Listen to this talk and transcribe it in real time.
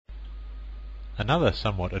Another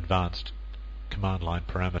somewhat advanced command line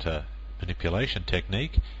parameter manipulation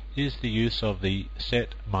technique is the use of the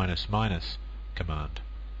set command.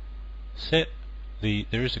 There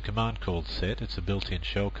is a command called set. It's a built-in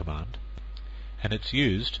shell command, and it's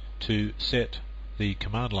used to set the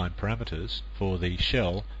command line parameters for the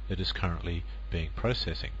shell that is currently being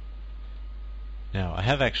processing. Now, I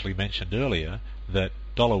have actually mentioned earlier that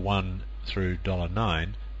 $1 through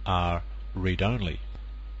 $9 are read-only,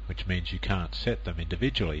 which means you can't set them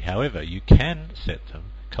individually. However, you can set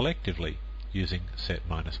them collectively using set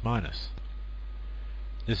minus minus.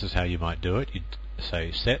 This is how you might do it. You'd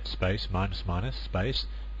say set space minus minus space,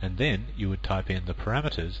 and then you would type in the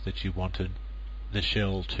parameters that you wanted the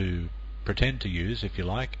shell to pretend to use, if you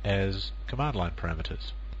like, as command line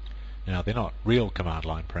parameters. Now, they're not real command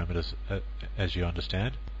line parameters, as you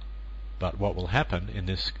understand, but what will happen in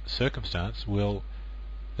this circumstance will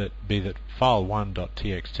be that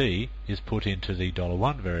file1.txt is put into the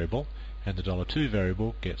 $1 variable, and the $2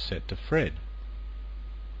 variable gets set to Fred.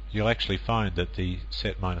 You'll actually find that the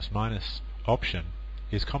set minus minus option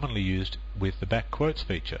is commonly used with the back quotes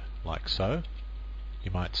feature, like so. You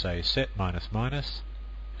might say set minus minus,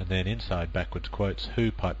 and then inside backwards quotes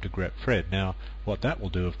who pipe to grep Fred. Now, what that will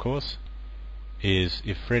do, of course, is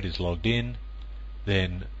if Fred is logged in,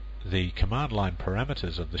 then the command line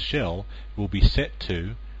parameters of the shell will be set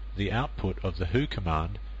to the output of the who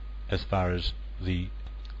command as far as the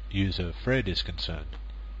user Fred is concerned.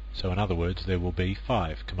 So in other words, there will be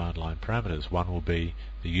 5 command line parameters. One will be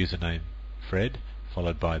the username Fred,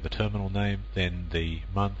 followed by the terminal name, then the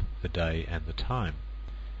month, the day, and the time,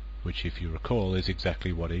 which, if you recall, is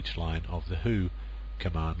exactly what each line of the who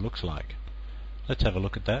command looks like. Let's have a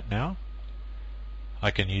look at that now.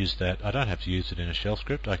 I can use that. I don't have to use it in a shell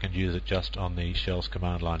script. I can use it just on the shell's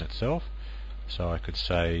command line itself. So I could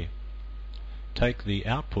say, take the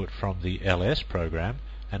output from the ls program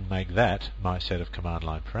and make that my set of command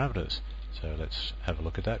line parameters. So let's have a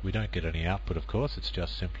look at that. We don't get any output, of course. It's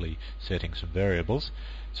just simply setting some variables.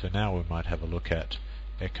 So now we might have a look at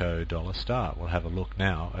echo $. We'll have a look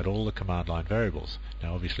now at all the command line variables.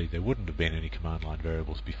 Now, obviously, there wouldn't have been any command line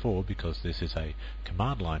variables before because this is a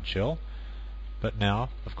command line shell. But now,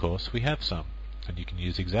 of course, we have some, and you can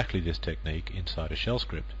use exactly this technique inside a shell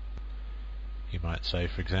script. You might say,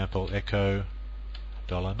 for example, echo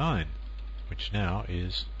 $9, which now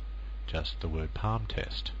is just the word palm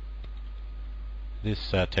test.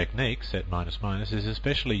 This technique, set minus minus, is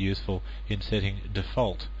especially useful in setting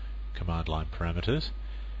default command line parameters,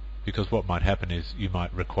 because what might happen is you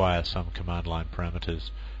might require some command line parameters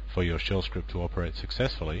for your shell script to operate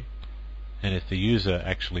successfully, and if the user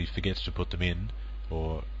actually forgets to put them in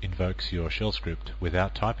or invokes your shell script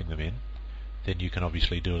without typing them in, then you can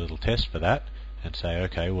obviously do a little test for that and say,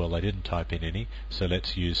 okay, well, they didn't type in any, so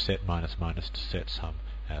let's use set minus minus to set some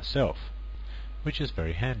ourselves, which is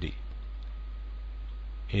very handy.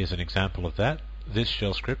 Here's an example of that. This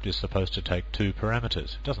shell script is supposed to take 2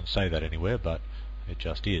 parameters. It doesn't say that anywhere, but it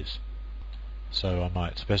just is. So I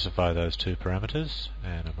might specify those 2 parameters,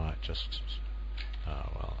 and I might just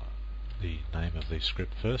the name of the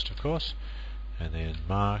script first, of course, and then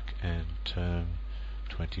mark and term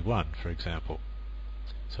 21, for example.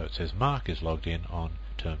 So it says Mark is logged in on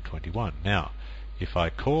term 21. Now, if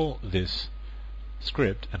I call this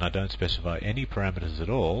script and I don't specify any parameters at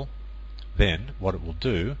all, then what it will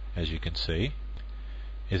do, as you can see,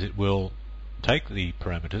 is it will take the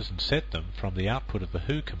parameters and set them from the output of the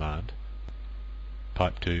who command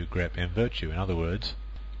pipe to grep mvirtue. In other words,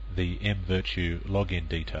 the mvirtue login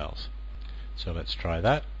details. So let's try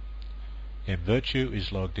that. mvirtue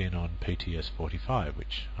is logged in on PTS45,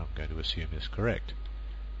 which I'm going to assume is correct,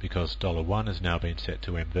 because $1 has now been set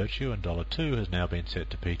to mvirtue and $2 has now been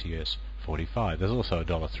set to PTS45. There's also a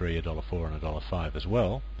 $3, a $4, and a $5 as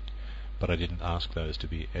well, but I didn't ask those to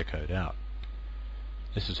be echoed out.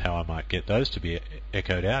 This is how I might get those to be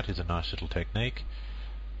echoed out. Is a nice little technique.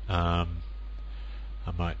 I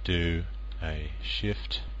might do a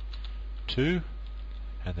shift 2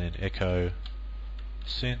 and then echo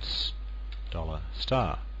since $.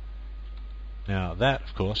 Now that,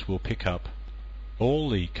 of course, will pick up all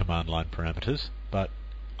the command line parameters, but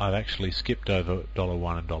I've actually skipped over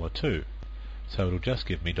 $1 and $2. So it'll just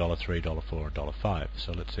give me $3, $4, and $5.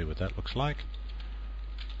 So let's see what that looks like.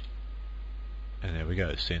 And there we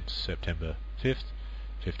go, since September 5th,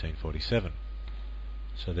 1547.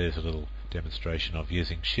 So there's a little demonstration of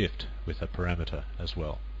using shift with a parameter as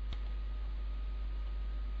well.